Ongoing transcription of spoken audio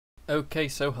Okay,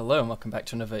 so hello and welcome back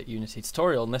to another Unity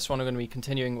tutorial. In this one we're going to be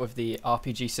continuing with the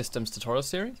RPG Systems tutorial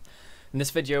series. In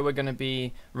this video we're going to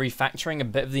be refactoring a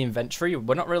bit of the inventory.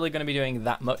 We're not really going to be doing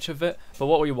that much of it, but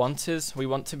what we want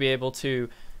to be able to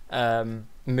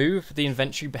move the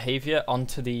inventory behavior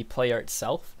onto the player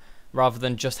itself, rather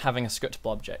than just having a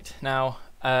scriptable object. Now,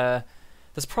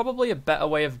 there's probably a better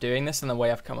way of doing this than the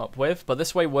way I've come up with, but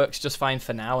this way works just fine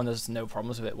for now and there's no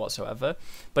problems with it whatsoever.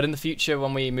 But in the future,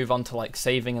 when we move on to like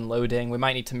saving and loading, we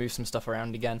might need to move some stuff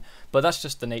around again, but that's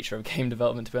just the nature of game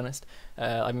development, to be honest.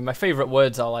 I mean, my favorite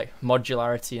words are like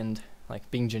modularity and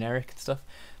like being generic and stuff,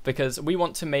 because we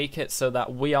want to make it so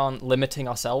that we aren't limiting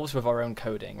ourselves with our own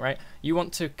coding, right? You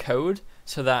want to code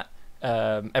so that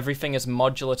everything is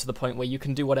modular to the point where you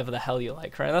can do whatever the hell you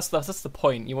like, right? That's the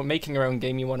point. You want making your own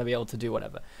game, you want to be able to do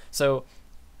whatever. So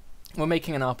we're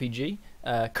making an RPG.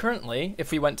 Currently,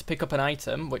 if we went to pick up an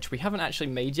item, which we haven't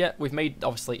actually made yet, we've made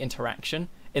obviously interaction.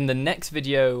 In the next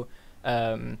video,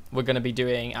 we're going to be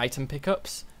doing item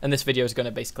pickups, and this video is going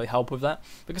to basically help with that.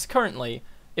 Because currently,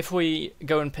 if we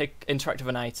go and interact with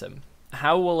an item,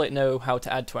 how will it know how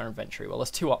to add to our inventory? Well,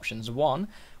 there's two options. One,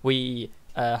 we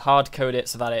hard code it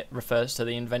so that it refers to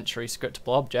the inventory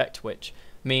scriptable object, which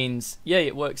means, yeah,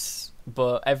 it works,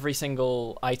 but every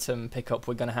single item pickup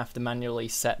we're going to have to manually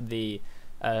set the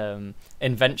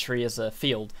inventory as a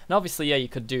field. And obviously, yeah, you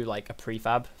could do like a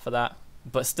prefab for that,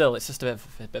 but still, it's just a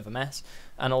bit of a mess.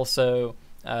 And also,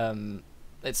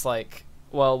 it's like,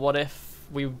 well, what if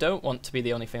we don't want to be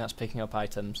the only thing that's picking up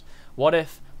items? What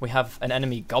if we have an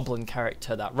enemy goblin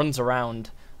character that runs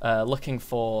around looking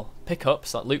for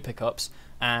pickups, like loot pickups,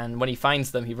 and when he finds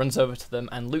them, he runs over to them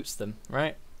and loots them,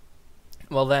 right?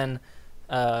 Well then,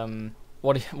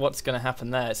 what's going to happen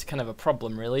there? It's kind of a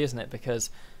problem, really, isn't it? Because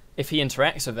if he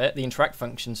interacts with it, the interact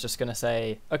function's just going to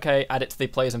say, okay, add it to the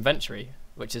player's inventory,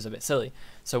 which is a bit silly.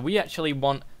 So we actually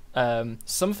want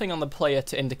something on the player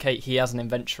to indicate he has an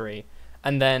inventory,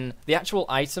 and then the actual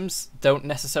items don't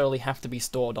necessarily have to be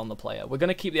stored on the player. We're going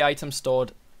to keep the items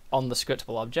stored on the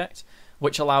scriptable object,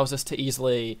 which allows us to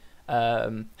easily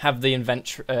have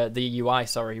the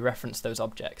UI reference those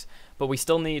objects. But we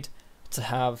still need to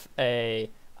have a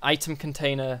item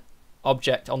container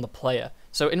object on the player.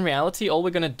 So in reality, all we're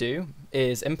going to do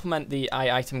is implement the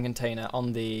item container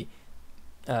on the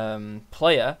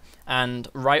player and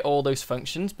write all those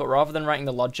functions, but rather than writing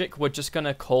the logic, we're just going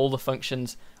to call the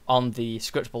functions on the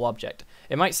scriptable object.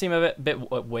 It might seem a bit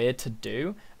weird to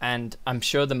do, and I'm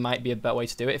sure there might be a better way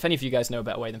to do it. If any of you guys know a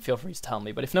better way, then feel free to tell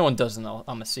me, but if no one does, then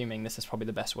I'm assuming this is probably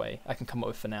the best way I can come up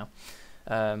with for now.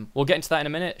 We'll get into that in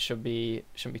a minute. Shouldn't be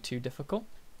too difficult.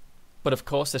 But of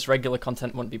course, this regular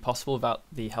content wouldn't be possible without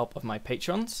the help of my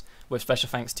patrons, with special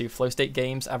thanks to Flowstate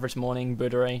Games, Average Morning,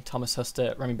 Bouderay, Thomas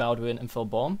Huster, Remy Baldwin, and Phil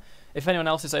Baum. If anyone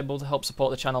else is able to help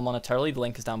support the channel monetarily, the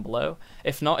link is down below.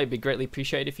 If not, it'd be greatly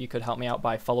appreciated if you could help me out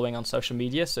by following on social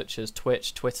media, such as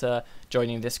Twitch, Twitter,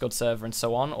 joining the Discord server, and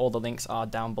so on. All the links are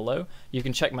down below. You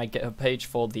can check my GitHub page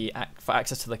for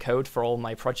access to the code for all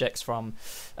my projects from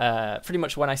pretty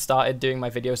much when I started doing my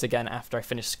videos again after I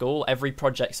finished school. Every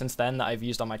project since then that I've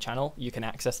used on my channel, you can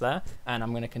access there, and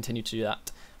I'm going to continue to do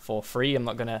that for free. I'm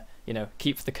not going to,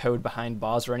 keep the code behind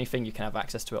bars or anything. You can have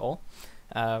access to it all.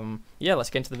 Yeah, let's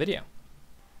get into the video.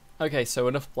 Okay, so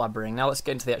enough blabbering. Now let's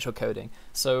get into the actual coding.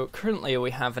 So currently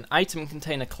we have an item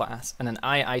container class and an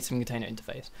item container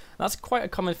interface. That's quite a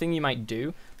common thing you might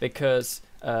do, because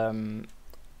the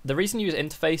reason you use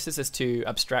interfaces is to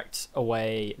abstract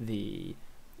away the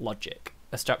logic,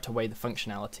 abstract away the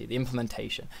functionality, the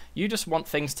implementation. You just want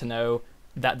things to know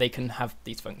that they can have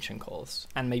these function calls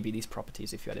and maybe these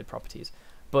properties if you added properties.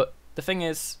 But the thing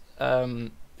is,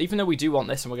 even though we do want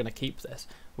this and we're going to keep this,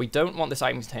 we don't want this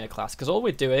item container class, because all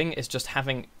we're doing is just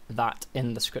having that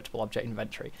in the scriptable object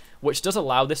inventory, which does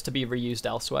allow this to be reused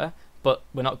elsewhere, but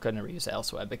we're not going to reuse it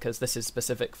elsewhere because this is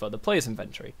specific for the player's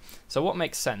inventory. So what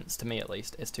makes sense, to me at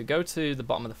least, is to go to the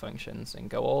bottom of the functions and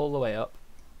go all the way up,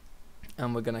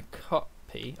 and we're going to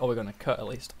copy, or we're going to cut at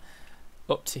least,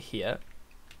 up to here.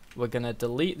 We're going to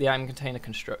delete the item container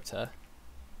constructor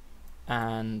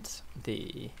and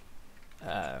the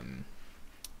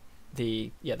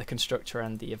constructor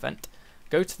and the event.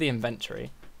 Go to the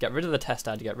inventory, get rid of the test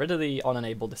add, get rid of the on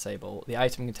enable disable, the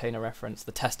item container reference,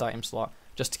 the test item slot,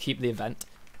 just to keep the event.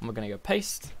 And we're going to go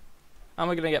paste, and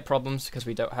we're going to get problems because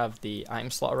we don't have the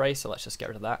item slot array, so let's just get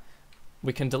rid of that.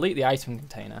 We can delete the item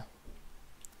container,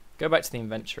 go back to the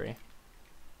inventory,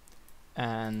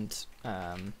 and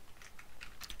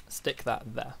stick that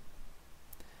there.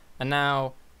 And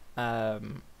now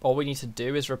all we need to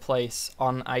do is replace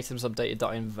on items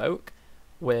updated.invoke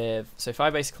with, so if I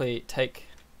basically take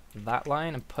that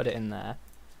line and put it in there,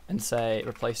 and say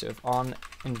replace it with on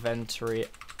inventory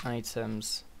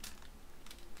items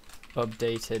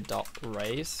updated dot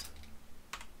raise,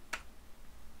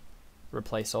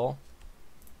 replace all,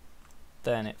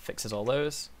 then it fixes all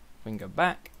those. We can go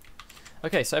back.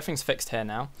 Okay, so everything's fixed here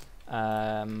now.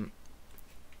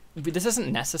 This isn't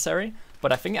necessary,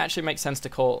 but I think it actually makes sense to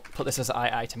put this as an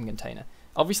item container.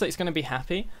 Obviously it's going to be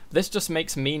happy. This just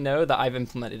makes me know that I've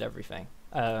implemented everything.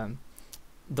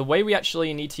 The way we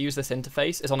actually need to use this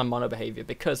interface is on a mono behavior,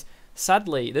 because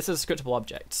sadly this is a scriptable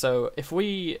object. So if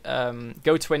we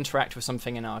go to interact with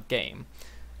something in our game,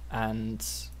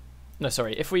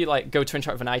 if we like go to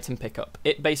interact with an item pickup,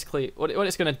 it basically what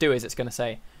it's going to do is it's going to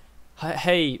say,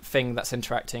 hey thing that's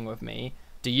interacting with me,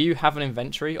 do you have an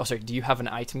inventory? Or sorry, do you have an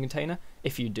item container?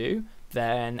 If you do,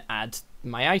 then add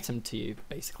my item to you.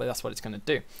 Basically, that's what it's going to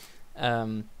do.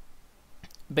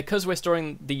 Because we're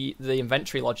storing the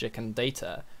inventory logic and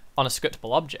data on a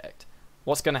scriptable object,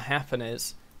 what's going to happen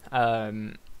is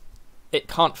it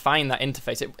can't find that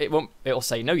interface. It'll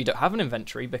say, no, you don't have an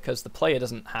inventory, because the player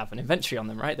doesn't have an inventory on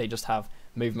them, right? They just have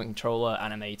movement controller,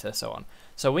 animator, so on.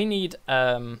 So we need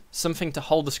something to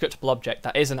hold the scriptable object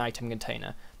that is an item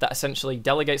container that essentially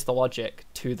delegates the logic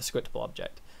to the scriptable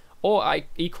object. Or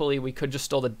equally, we could just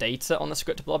store the data on the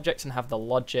scriptable object and have the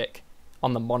logic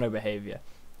on the mono behavior.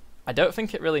 I don't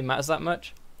think it really matters that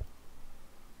much.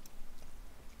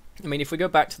 I mean, if we go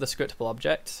back to the scriptable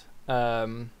object,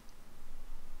 yeah,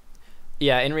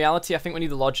 in reality, I think we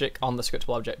need the logic on the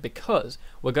scriptable object, because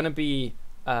we're going to be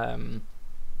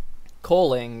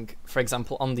calling, for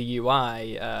example, on the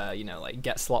UI, like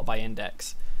get slot by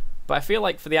index. But I feel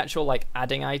like for the actual like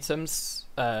adding items,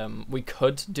 we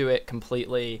could do it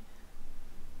completely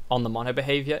on the mono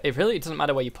behavior. It really doesn't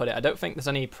matter where you put it. I don't think there's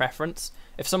any preference.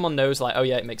 If someone knows like, oh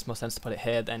yeah, it makes more sense to put it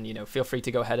here, then feel free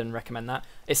to go ahead and recommend that.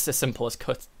 It's as simple as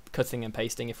cutting and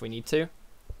pasting if we need to.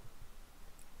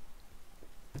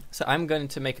 So I'm going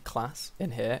to make a class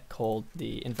in here called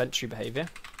the inventory behavior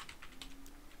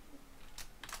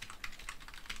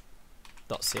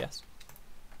 .cs.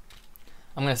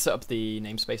 I'm going to set up the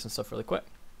namespace and stuff really quick.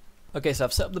 Okay, so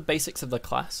I've set up the basics of the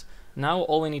class. Now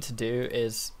all we need to do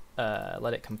is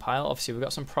let it compile. Obviously we've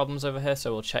got some problems over here,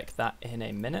 so we'll check that in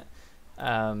a minute.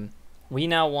 We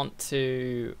now want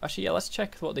to... Actually, yeah, let's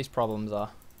check what these problems are.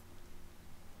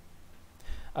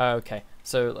 Okay,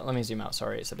 so let me zoom out.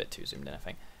 Sorry, it's a bit too zoomed in, I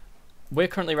think. We're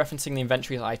currently referencing the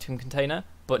inventory as item container,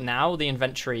 but now the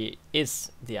inventory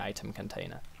is the item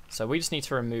container. So we just need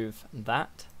to remove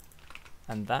that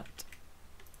and let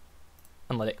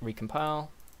it recompile.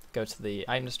 Go to the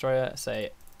item destroyer,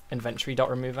 say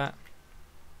inventory.remove that.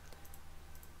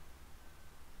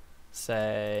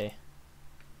 Say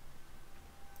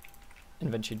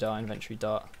inventory.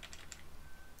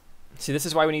 See, this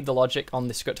is why we need the logic on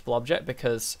the scriptable object,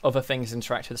 because other things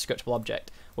interact with the scriptable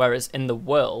object, whereas in the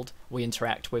world we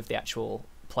interact with the actual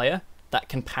player that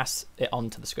can pass it on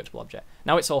to the scriptable object.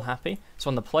 Now it's all happy, so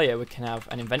on the player we can have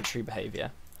an inventory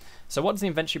behavior. So what does the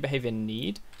inventory behavior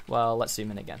need? Well, let's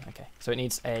zoom in again. Okay, so it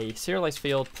needs a serialized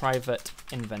field private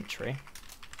inventory.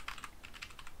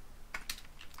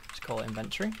 Just call it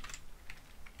inventory.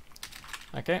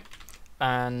 Okay,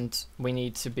 and we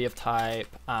need to be of type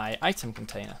item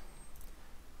container.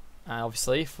 And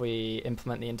obviously, if we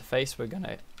implement the interface, we're going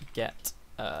to get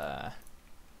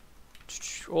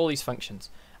all these functions.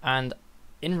 And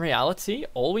in reality,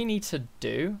 all we need to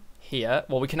do here,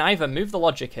 well, we can either move the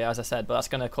logic here, as I said, but that's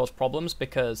going to cause problems,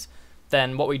 because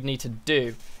then what we need to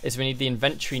do is we need the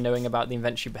inventory knowing about the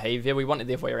inventory behavior. We want it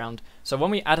the other way around. So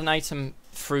when we add an item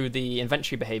through the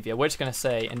inventory behavior, we're just going to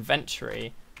say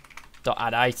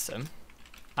inventory.add item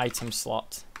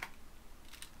slot.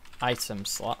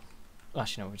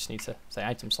 Actually, no, we just need to say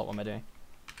item slot. What am I doing?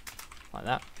 Like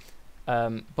that.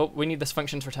 But we need this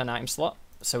function to return item slot,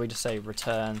 so we just say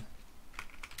return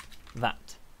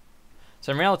that.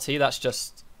 So in reality, that's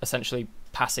just essentially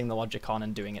passing the logic on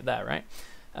and doing it there, right?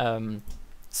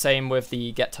 Same with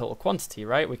the get total quantity,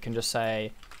 right? We can just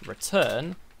say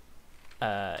return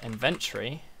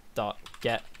inventory dot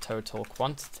get total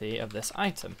quantity of this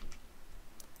item.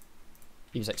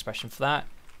 Use expression for that.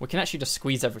 We can actually just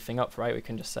squeeze everything up, right? We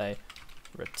can just say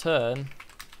return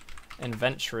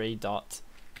inventory dot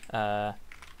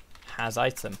has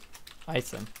item.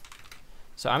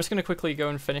 So I'm just going to quickly go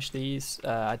and finish these.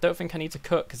 I don't think I need to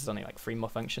cut because there's only like 3 more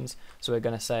functions. So we're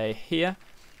going to say here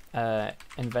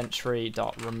inventory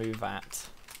dot remove at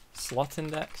slot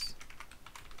index.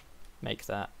 Make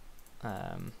that.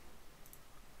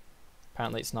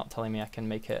 Apparently it's not telling me I can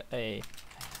make it a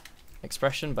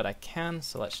expression, but I can.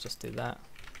 So let's just do that.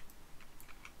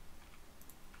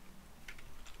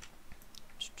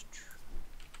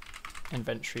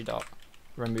 inventory dot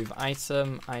remove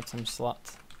item, item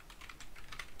slot.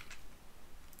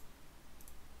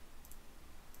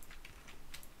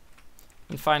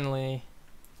 And finally,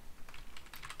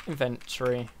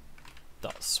 inventory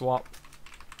dot swap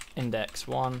index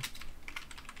 1,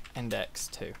 index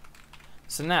 2.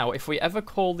 So now, if we ever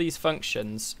call these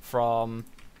functions from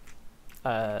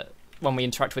when we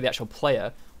interact with the actual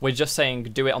player, we're just saying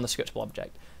do it on the scriptable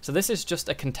object. So this is just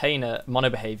a container mono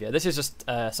behavior. This is just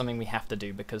something we have to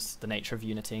do because the nature of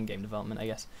Unity and game development, I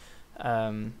guess.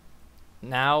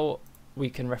 Now we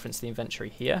can reference the inventory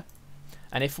here,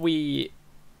 and if we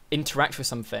interact with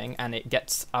something and it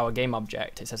gets our game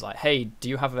object, it says like, hey, do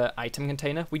you have an item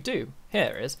container? We do.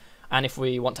 Here it is. And if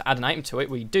we want to add an item to it,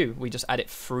 we do. We just add it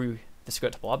through the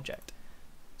scriptable object.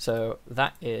 So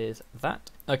that is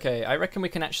that. Okay, I reckon we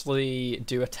can actually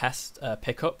do a test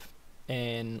pickup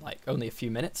in like only a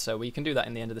few minutes, so we can do that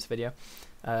in the end of this video.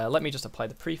 Let me just apply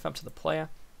the prefab to the player.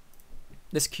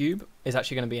 This cube is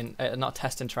actually going to be not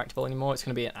test interactable anymore. It's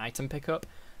going to be an item pickup.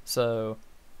 So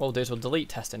what we'll do is we'll delete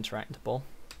test interactable.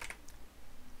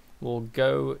 We'll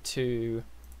go to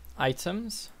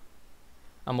items,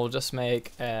 and we'll just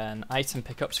make an item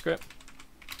pickup script,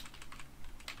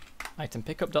 item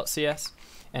pickup.cs,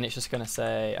 and it's just going to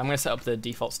say, I'm going to set up the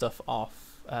default stuff off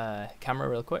camera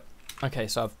real quick. Okay,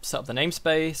 so I've set up the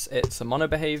namespace. It's a mono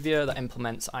behavior that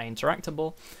implements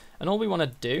iInteractable, and all we want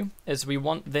to do is we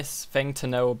want this thing to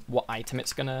know what item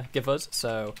it's going to give us.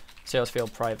 So sales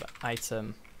field private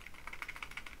item,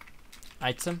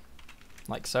 like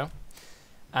so.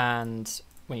 And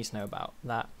we need to know about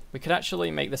that. We could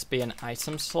actually make this be an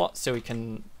item slot, so we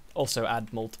can also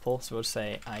add multiple. So we'll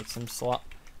say item slot,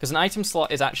 because an item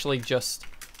slot is actually just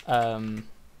an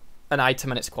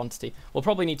item and its quantity. We'll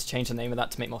probably need to change the name of that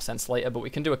to make more sense later, but we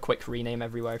can do a quick rename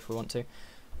everywhere if we want to.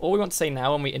 All we want to say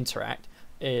now when we interact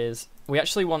is we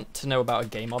actually want to know about a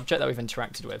game object that we've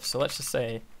interacted with. So let's just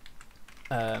say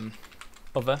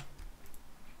other.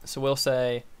 So we'll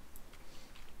say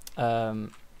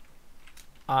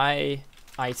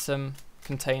item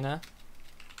container.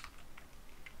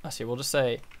 Actually, we'll just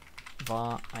say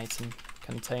var item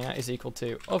container is equal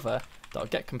to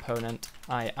other.getComponent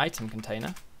item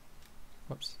container.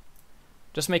 Whoops.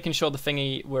 Just making sure the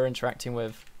thingy we're interacting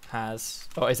with has,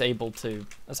 or is able to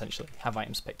essentially have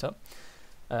items picked up.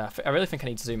 I really think I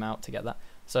need to zoom out to get that.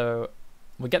 So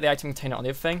we get the item container on the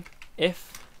other thing.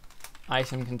 If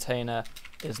item container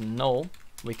is null,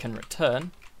 we can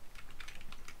return.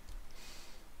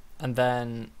 And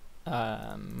then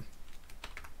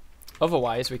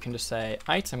otherwise we can just say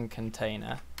item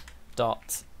container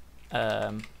dot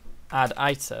add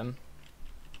item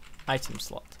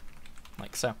slot,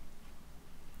 like so.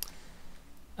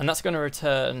 And that's going to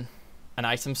return an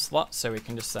item slot, so we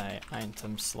can just say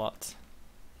item slot.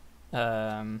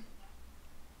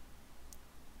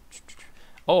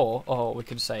 Or we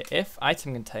could say if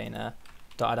item container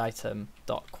dot add item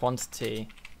dot quantity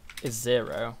is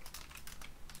 0,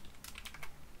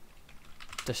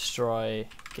 destroy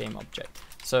game object.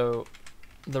 So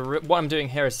what I'm doing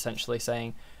here is essentially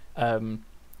saying when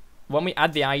we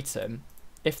add the item,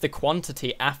 if the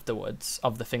quantity afterwards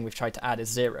of the thing we've tried to add is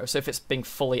 0, so if it's being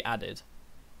fully added,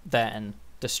 then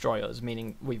destroy us,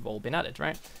 meaning we've all been added,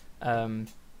 right? I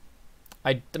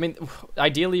mean,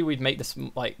 ideally we'd make this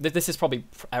like this is probably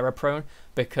error prone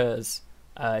because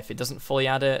if it doesn't fully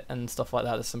add it and stuff like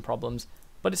that, there's some problems,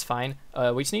 but it's fine.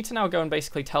 We just need to now go and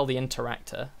basically tell the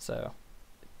interactor. So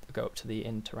go up to the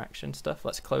interaction stuff.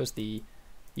 Let's close the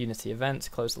Unity events,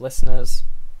 close the listeners,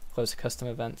 close the custom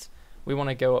events. We want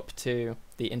to go up to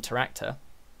the interactor.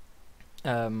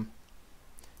 An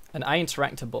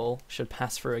iInteractable should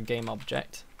pass through a game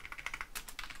object.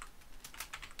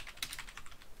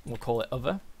 We'll call it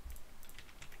other.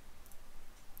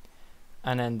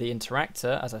 And then the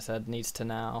interactor, as I said, needs to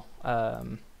now,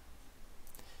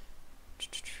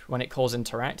 when it calls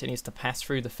interact, it needs to pass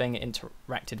through the thing it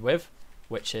interacted with,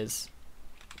 which is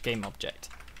game object,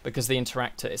 because the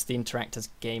interactor is the interactor's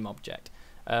game object.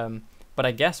 But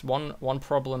I guess one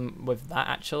problem with that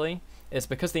actually is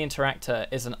because the interactor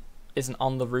isn't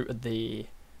on the root of the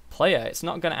player, it's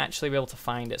not going to actually be able to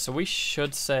find it. So we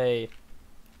should say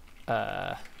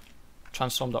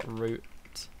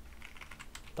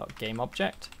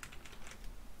transform.root.gameObject.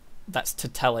 That's to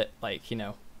tell it, like, you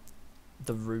know,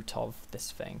 the root of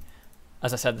this thing.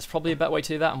 As I said, there's probably a better way to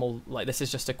do that, and this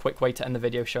is just a quick way to end the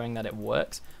video showing that it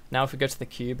works. Now if we go to the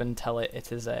cube and tell it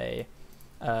it is a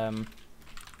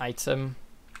item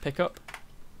pickup,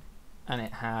 and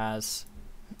it has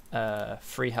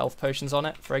 3 health potions on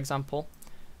it, for example,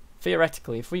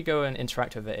 theoretically, if we go and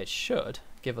interact with it, it should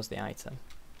give us the item.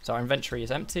 So our inventory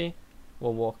is empty,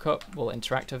 we'll walk up, we'll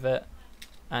interact with it,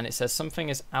 and it says something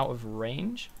is out of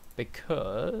range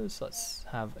because, let's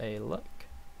have a look.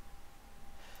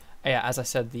 Yeah, as I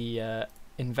said, the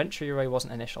inventory array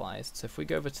wasn't initialized. So if we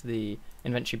go over to the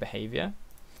inventory behavior,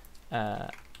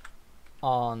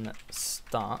 on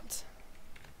start,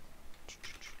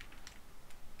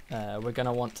 we're going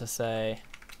to want to say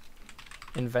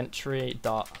inventory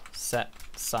dot set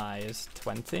size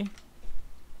 20.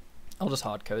 I'll just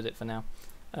hard code it for now.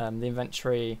 The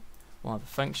inventory will have a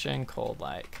function called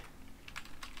like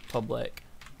public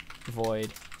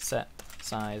void set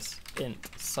size int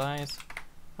size,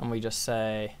 and we just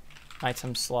say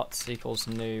item slots equals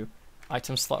new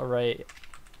item slot array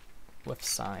with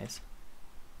size.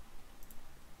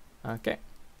 Okay,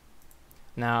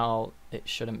 now it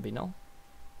shouldn't be null.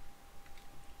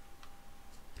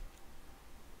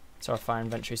 So our fire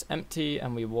inventory is empty,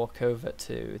 and we walk over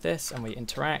to this and we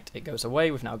interact. It goes away.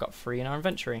 We've now got 3 in our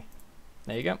inventory.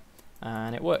 There you go,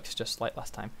 and it works just like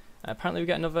last time. Apparently we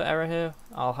get another error here.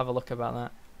 I'll have a look about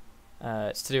that.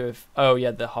 It's to do with, oh yeah,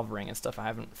 the hovering and stuff. I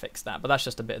haven't fixed that, but that's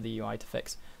just a bit of the UI to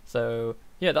fix. So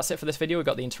yeah, that's it for this video. We've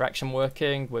got the interaction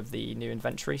working with the new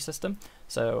inventory system.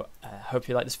 So hope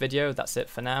you like this video. That's it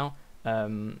for now.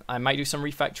 I might do some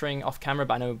refactoring off camera,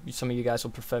 but I know some of you guys will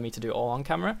prefer me to do it all on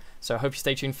camera. So I hope you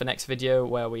stay tuned for next video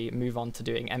where we move on to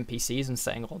doing NPCs and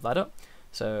setting all that up.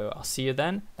 So I'll see you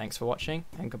then. Thanks for watching,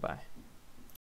 and goodbye.